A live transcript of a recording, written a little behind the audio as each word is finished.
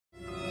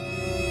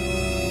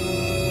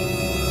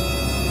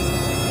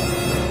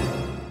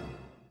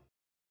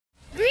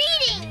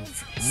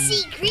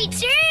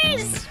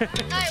Hi,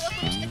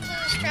 welcome to the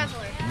Clueless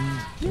Traveler.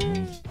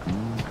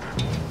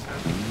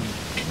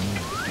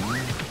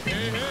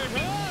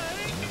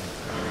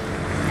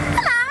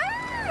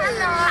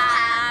 Hello!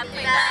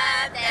 Happy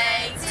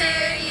birthday to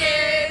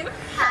you!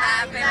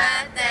 Happy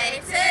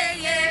birthday to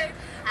you!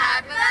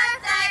 Happy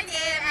birthday,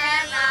 dear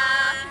Emma!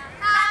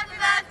 Happy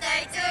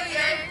birthday to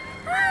you!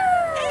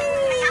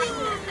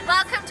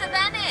 Welcome to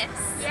Venice!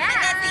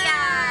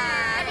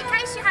 Yeah! And in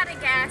case you hadn't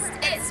guessed,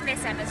 it's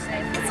Miss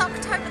Emerson. It's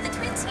October the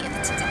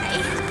 20th today.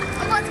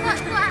 What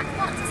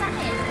does that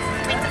mean?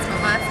 It means it's my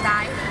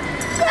birthday.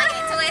 I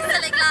get to wear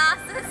silly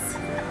glasses.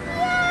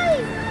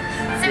 Yay!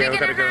 So Yeah, we're we've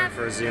got to go gonna in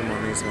for a zoom on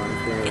these ones.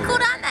 They're cool,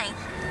 aren't they?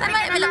 They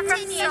make me look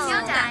 10 years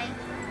younger.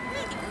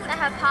 They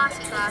have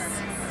party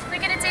glasses.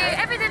 We're going to do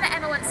everything that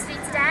Emma wants to do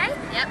today.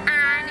 Yep.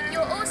 And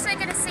you're also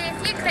going to see a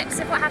few clips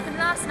of what happened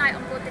last night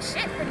on board the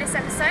ship in this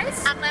episode.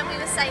 And when we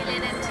were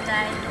sailing in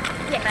today.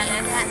 Yes.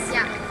 Venice.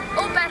 Yeah.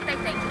 All birthday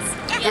things.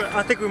 Yeah.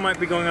 I think we might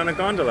be going on a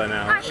gondola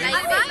now. Maybe.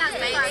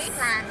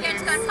 Going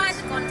to go and find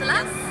the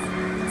gondola.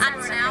 And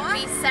for an hour.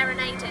 Be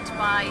serenaded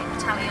by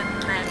Italian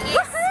men.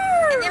 Yes.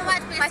 And there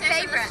might be a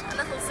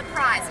little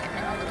surprise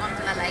happening on the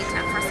gondola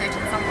later for a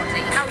certain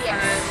somebody. Oh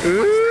yes.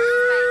 Ooh.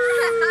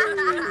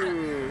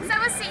 So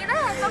we'll see you there.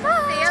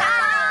 Bye-bye. See you later.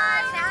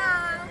 Ciao.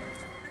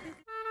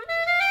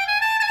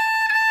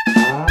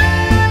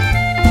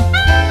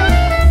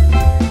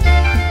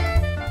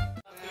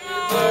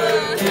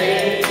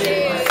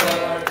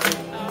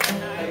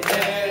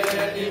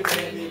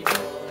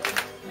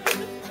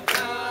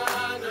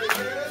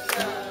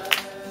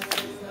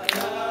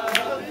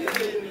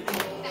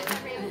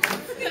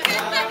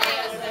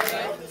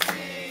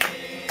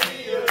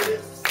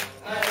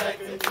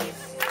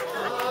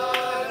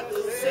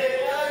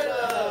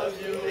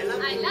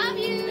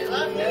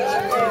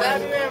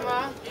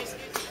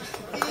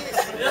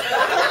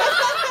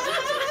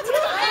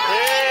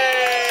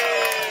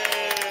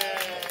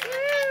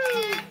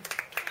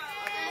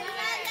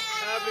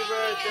 Happy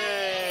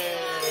birthday!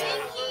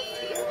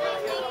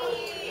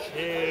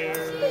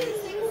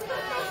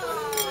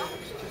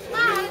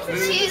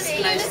 Cheers,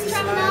 Clueless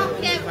Traveler.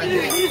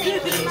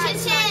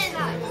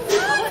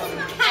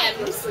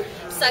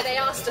 So they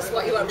asked us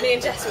what you want. Me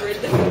and Jess were in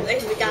the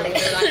galley. We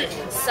were like,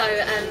 so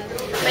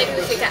maybe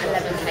we could get a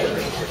lemon cake.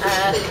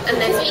 And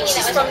then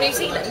she's from New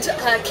Zealand.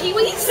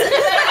 Kiwis.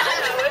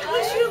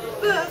 What's your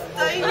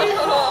birthday?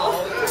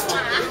 Oh.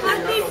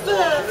 Happy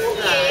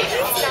birthday!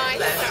 It's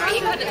nice. Sorry,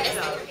 you couldn't miss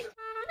it.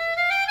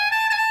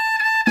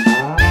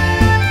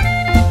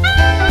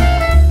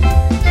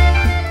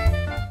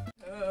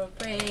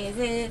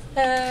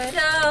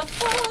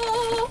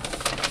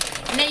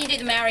 And then you do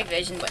the Maori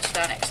version, which I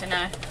don't actually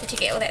know. Did you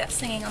get all that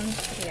singing on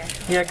video?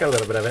 Yeah, I got a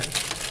little bit of it.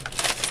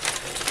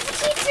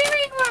 What are you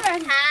doing,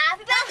 woman?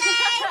 Happy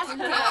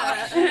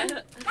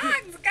birthday!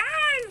 Thanks,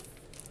 guys!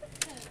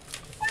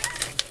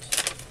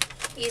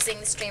 Using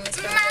the stream as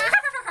well.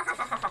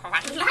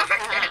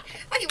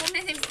 Oh, you want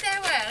anything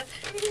so well.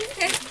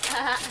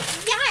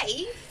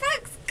 Yay!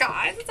 Thanks,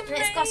 guys. It's amazing.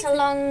 It's got a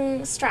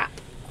long strap.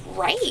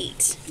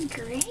 Great. Yeah.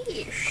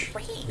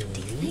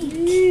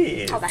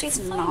 Oh, that's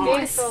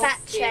nice.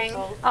 Fetching.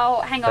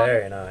 Oh, hang on.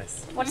 Very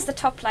nice. What's the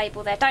top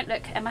label there? Don't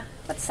look, Emma.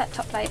 What's that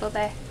top label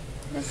there?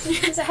 Does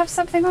it have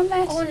something on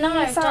there? Oh no,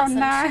 Yes, it doesn't.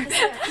 no.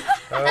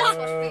 That's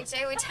what we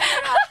do. We tear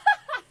it off.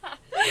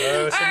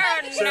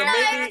 So No,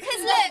 maybe,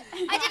 because look,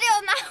 I did it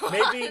on that one.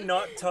 maybe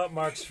not top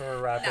marks for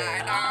wrapping.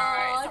 No,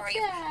 sorry.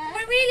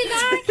 I really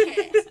like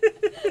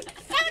it.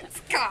 Thanks,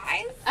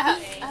 guys.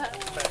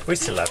 We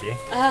still love you.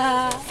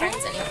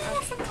 Friends anyway.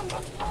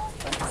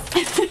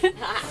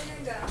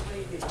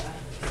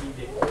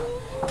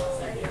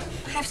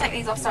 I have to take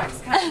these off, sorry.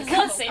 I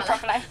can't see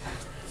properly.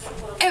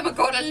 Oh my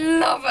god, I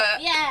love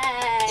it.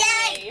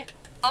 Yay! Yay!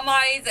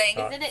 Amazing.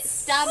 Isn't it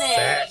stunning?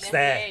 That's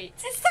that.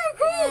 It's so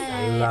cool.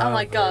 Oh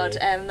my god,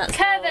 that's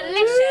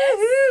Curvilicious.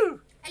 Woohoo!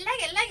 I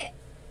like it.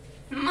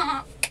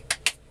 Mark.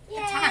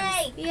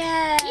 Yay!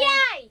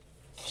 Yay!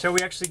 Shall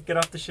we actually get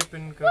off the ship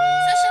and go? So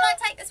should I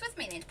take this with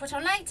me then to put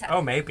on later?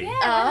 Oh, maybe.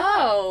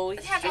 Oh.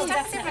 Have you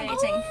done different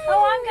meeting?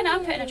 Oh, I'm gonna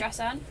put a dress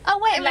on. Oh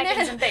wait a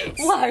Leggings minute. and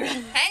boots. Whoa.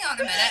 Hang on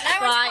a minute. No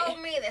one Right. told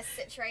me this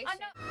situation.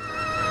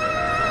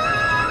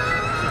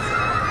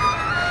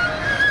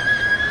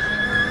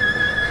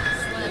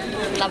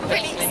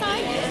 Really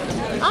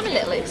excited. I'm a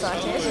little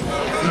excited.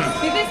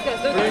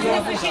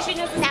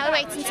 Now we're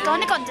waiting to go on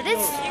the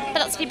gondolas, but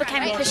lots of people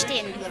can be pushed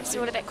in, so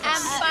we're all a bit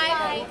cross.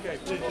 Bye.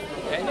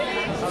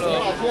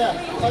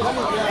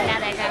 Now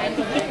they're going.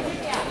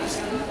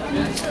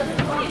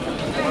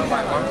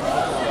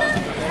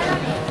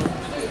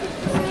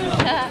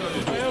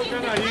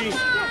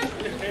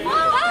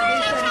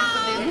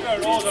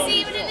 See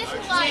you in a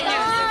little while.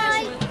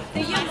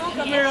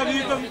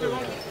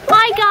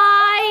 Hi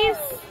guys!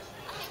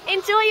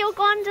 Enjoy your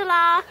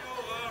gondola.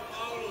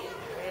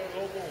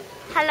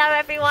 Hello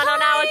everyone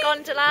on our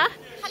gondola.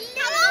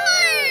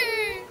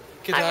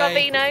 Hello. I'm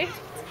Robino.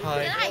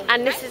 Hi.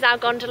 And this is our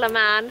gondola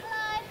man.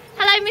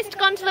 Hello Mr.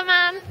 Gondola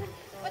man.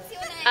 What's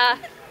your name?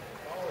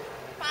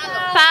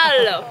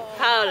 Paolo.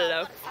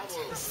 Paolo.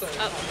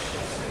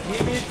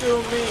 Give it to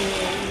me.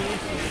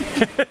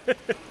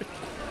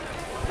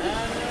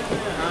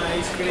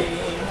 Ice cream.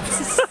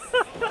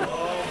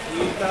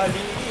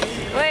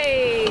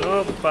 Wait.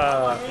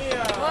 Opa.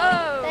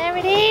 Whoa. There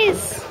it is.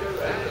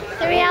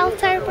 The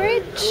Rialto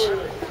Bridge.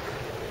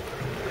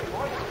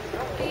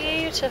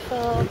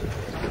 Beautiful.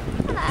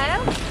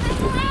 Hello.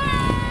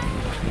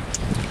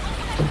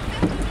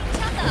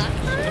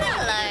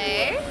 Hello.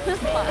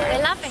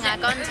 We're loving our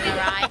gondola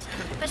ride,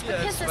 but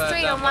because there's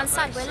 3 on one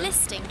side, we're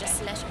listing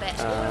just a little bit.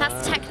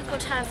 That's the technical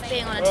term for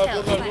being on a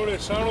tilt. Romantical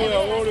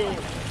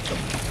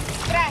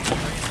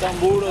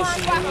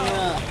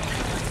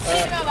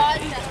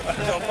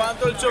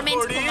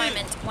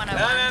moment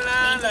 101.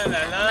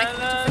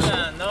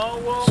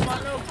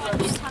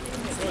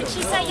 Did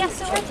she say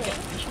yes already?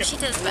 She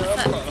does, but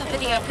for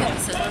video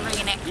purposes, we're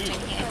bringing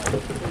everything here.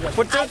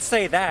 Well, don't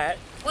say that.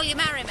 Will you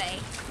marry me?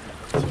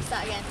 Should we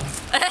start again?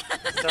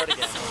 Start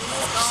again.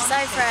 She's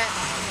over it.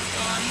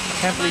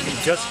 Can't believe you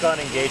just got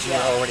engaged and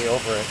you're already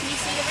over it. Can you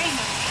see the ring?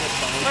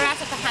 We're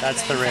out of the honeymoon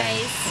That's the ring.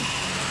 phase.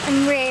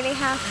 I'm really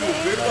happy.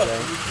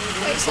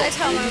 Wait, should I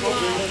tell my mom?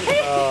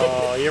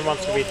 Oh, your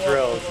mom's gonna be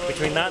thrilled.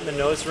 Between that and the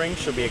nose ring,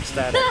 she'll be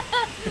ecstatic.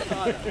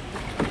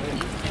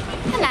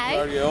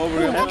 Hello.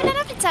 I'm having an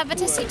appetite,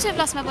 but I seem to have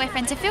lost my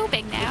boyfriend to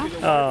filming now.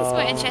 He's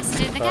more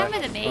interested in the camera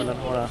than me. Hold on.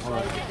 Oh,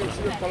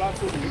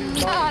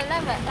 I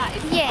love it. That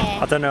is. Yeah.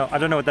 I don't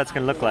know what that's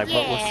gonna look like,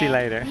 but we'll see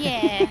later.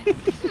 Yeah.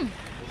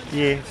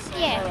 Yes.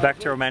 Yeah. Back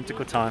to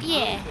romantical time.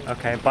 Yeah.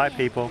 Okay, bye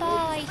people.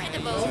 Bye.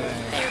 Incredible.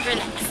 Very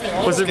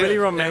relaxing. Was it really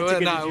romantic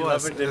and No, did you it love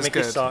was. it? Did It it was make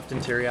you good. soft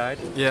and teary-eyed?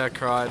 Yeah, I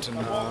cried and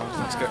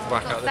let's get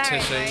back out the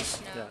Very tissues.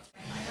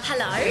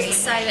 Hello,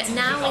 so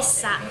now we're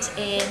sat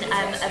in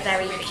a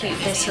very cute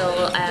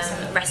little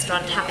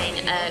restaurant having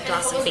a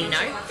glass of vino.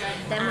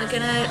 Then we're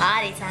gonna...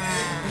 Party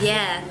time.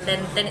 Yeah,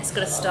 then it's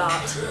gonna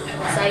start.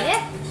 So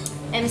yeah,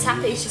 Em's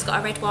happy, she's got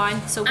a red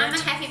wine. So I'm a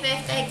happy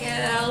birthday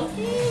girl.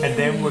 And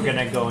then we're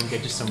gonna go and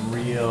get you some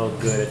real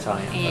good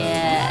Italian.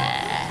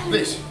 Yeah.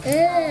 Great.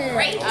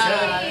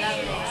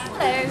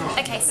 Hello.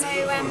 Okay, so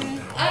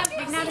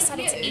we've now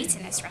decided to eat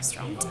in this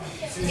restaurant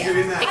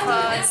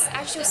because,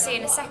 as you'll see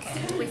in a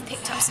second, we've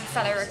picked up some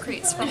fellow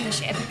recruits from the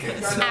ship and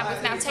we've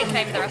now taken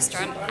over the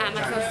restaurant, and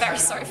I feel very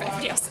sorry for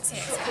everybody else that's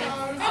here.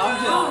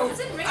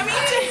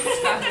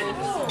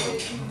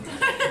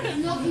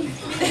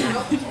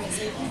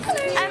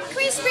 Can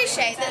we just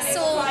appreciate that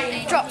Saul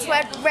dropped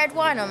red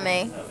wine on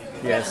me?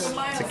 Yes,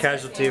 it's a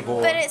casualty of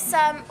war. But it's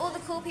all the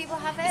cool people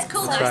have it. It's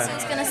cool. So right.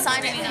 Saul's gonna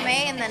sign it for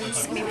me, and then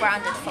it's gonna be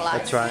branded for life.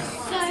 That's right.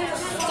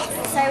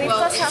 So we've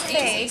got our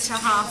food.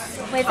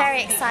 We're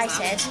very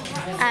excited.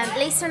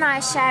 Lisa and I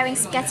are sharing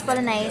spaghetti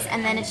bolognese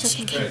and then a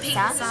chicken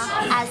pizza,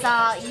 as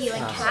are you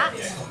and Kat.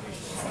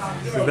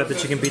 We've got the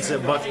chicken pizza,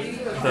 but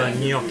the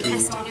gnocchi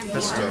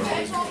pesto. You're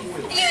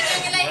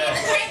doing a lady in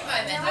the drink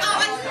moment. Oh,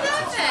 I love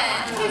it.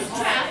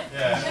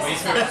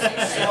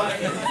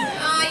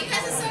 Oh, you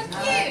guys are so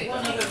cute.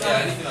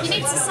 You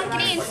need to suck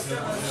it in. Oh,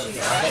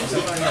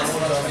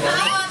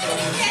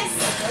 look at this.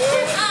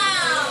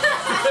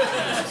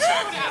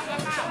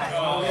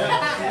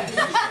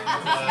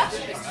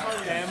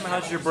 Em,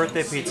 how's your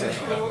birthday pizza?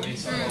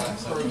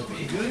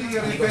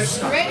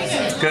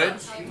 Good?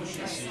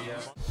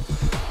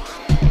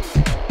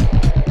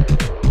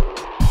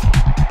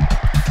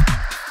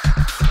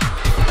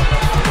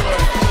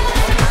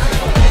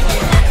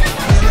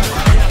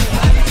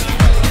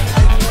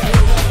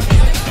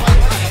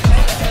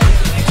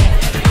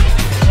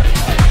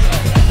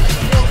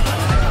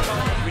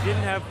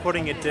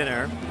 Pudding at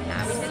dinner.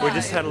 We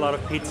just had a lot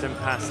of pizza and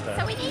pasta.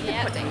 So we need the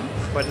pudding.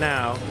 But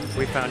now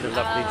we found a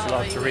lovely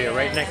gelateria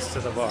right next to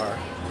the bar.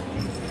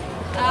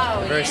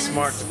 Oh, Very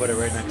smart to put it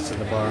right next to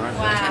the bar, aren't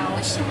they? Wow.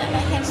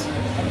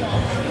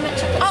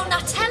 Oh,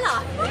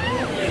 Nutella!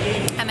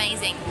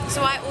 Amazing.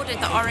 So I ordered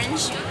the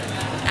orange,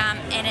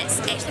 and it's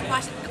actually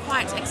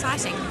quite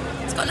exciting.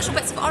 It's got little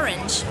bits of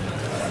orange.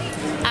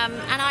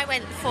 And I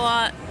went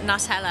for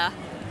Nutella,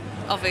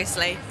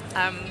 obviously.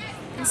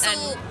 And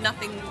Saul, and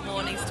nothing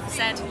more needs to be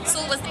said.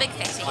 Saul was the big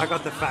fatty. I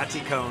got the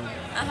fatty cone.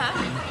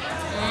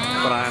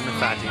 But I am the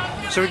fatty.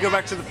 Shall we go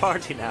back to the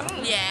party now?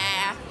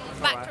 Yeah.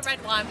 Back to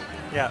red wine.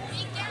 Yeah.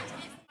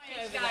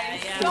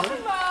 Come on,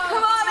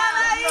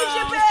 Emma, use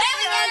your best.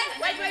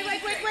 Wait.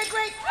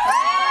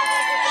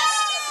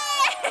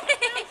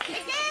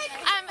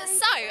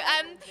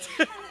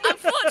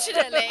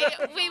 Unfortunately,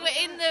 we were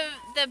in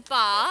the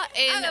bar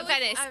in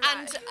Venice,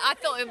 and I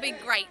thought it would be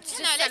great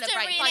to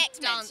celebrate by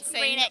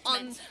dancing.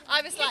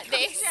 I was like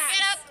this.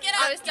 Get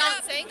up, I was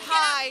dancing.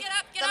 Hi, get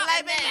up. the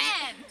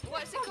lemon.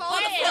 What's it called?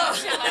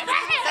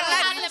 The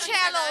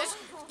limoncellos.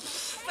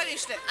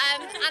 Finished it.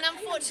 And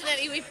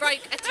unfortunately, we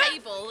broke a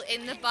table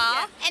in the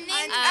bar. And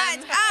then,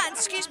 And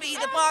excuse me,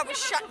 the bar was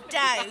shut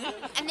down.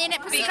 and then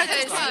it Because it's we too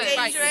broke the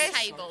dangerous.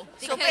 table.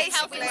 So Because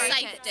health basically, and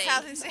safety.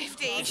 health and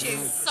safety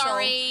issues.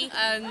 Sorry,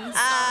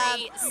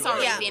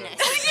 sorry, yeah.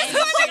 Venice.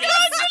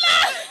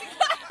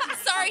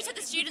 Sorry to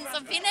the students of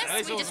of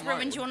Venice. We just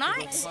ruined your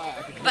night.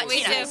 But We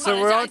you know, do So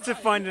we're on apologise. to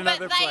find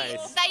another But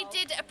place. they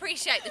did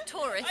appreciate the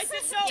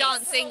tourists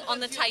dancing on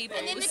the tables.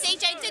 and then the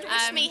DJ did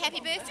wish me happy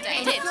birthday.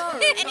 He did.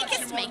 And he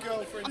kissed me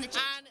on the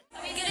cheek.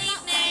 Good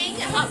evening,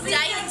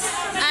 update.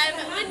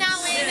 We're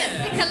now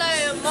in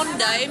Piccolo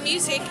Mondo,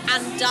 music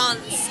and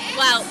dance.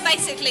 Well,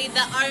 basically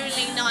the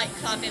only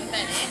nightclub in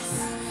Venice.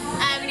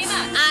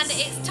 And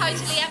it's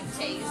totally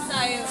empty, so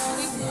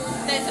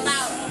there's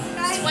about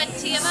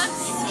 20 of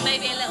us,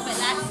 maybe a little bit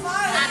less,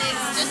 and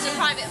it's just a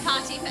private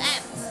party for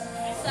Em.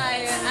 So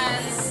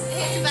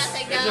here's your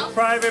birthday girl. It's a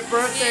private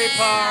birthday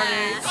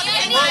party.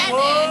 You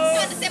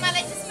want to say my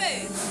latest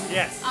move?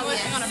 Yes. Oh, look.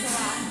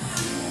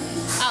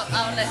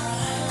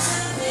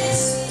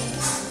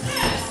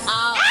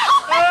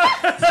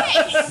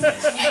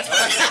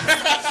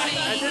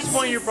 At this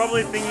point, you're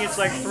probably thinking it's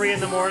like 3 in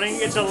the morning.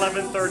 It's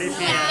 11:30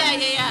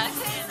 p.m.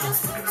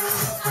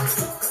 Yeah.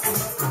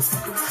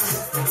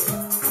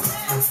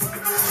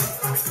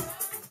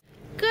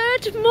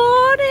 Good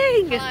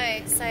morning!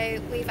 Hello,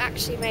 so we've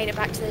actually made it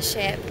back to the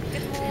ship.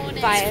 Good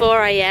morning. By It's a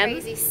 4 a.m.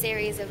 crazy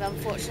series of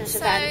unfortunate So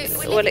events.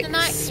 we're leaving the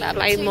nightclub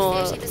at explain more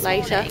 2:30 this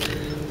later. morning.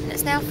 And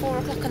it's now 4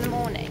 o'clock in the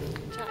morning.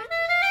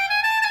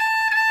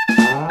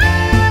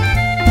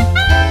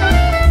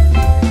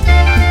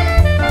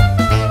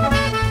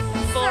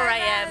 4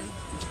 a.m.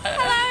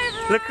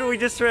 Look who we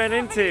just ran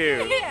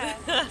into.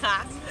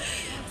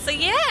 So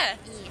yeah.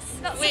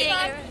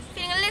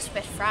 Feeling a little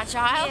bit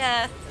fragile.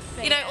 Yeah.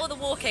 You know, all the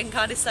walking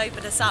kind of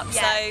sobered us up,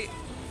 Yeah. so...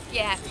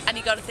 Yeah. And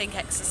you got to think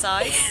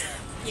exercise.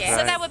 Yeah.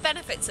 So there were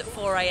benefits at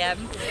 4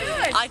 a.m.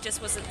 I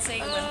just wasn't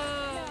seeing them.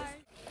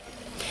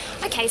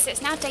 Okay, so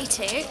it's now day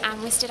 2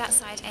 and we're stood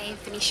outside a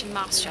Venetian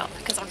mask shop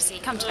because obviously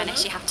you come to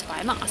Venice, you have to buy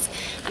a mask.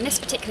 And this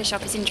particular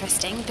shop is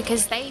interesting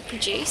because they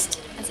produced,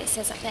 as it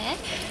says up there,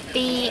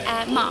 the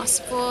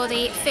mask for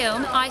the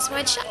film Eyes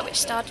Wide Shut, which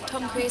starred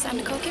Tom Cruise and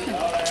Nicole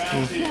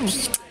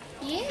Kidman.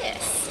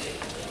 Yes,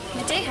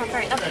 they do have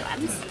very lovely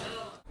ones.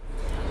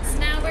 So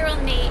now we're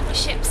on the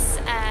ship's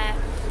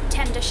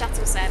tender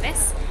shuttle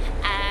service.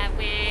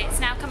 It's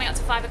now coming up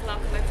to 5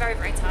 o'clock and we're very,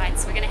 very tired,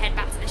 so we're going to head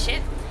back to the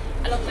ship.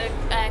 Along the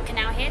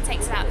canal here, it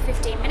takes about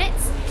 15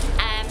 minutes.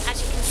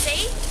 As you can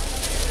see,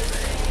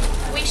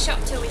 we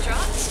shopped till we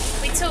dropped.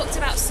 We talked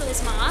about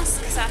Saul's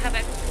mask, so I'll have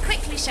a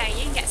quickly show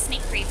you and get a sneak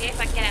preview if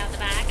I can get it out of the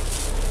bag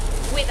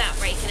without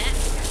breaking it.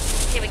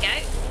 Here we go.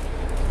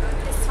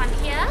 This one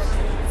here,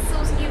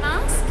 Saul's new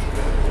mask.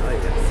 Oh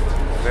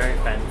yes, very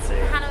fancy.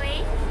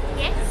 Halloween,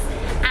 yes.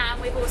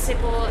 And we've also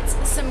bought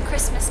some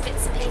Christmas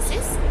bits and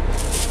pieces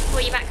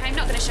for you back home.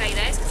 Not going to show you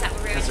those because that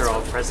will ruin Those it are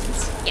all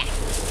presents. Yeah.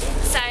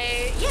 So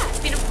yeah, it's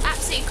been an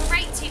absolutely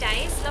great 2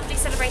 days. Lovely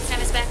celebrating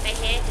Emma's birthday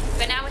here.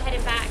 But now we're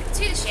heading back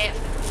to the ship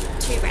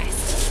to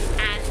rest.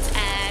 And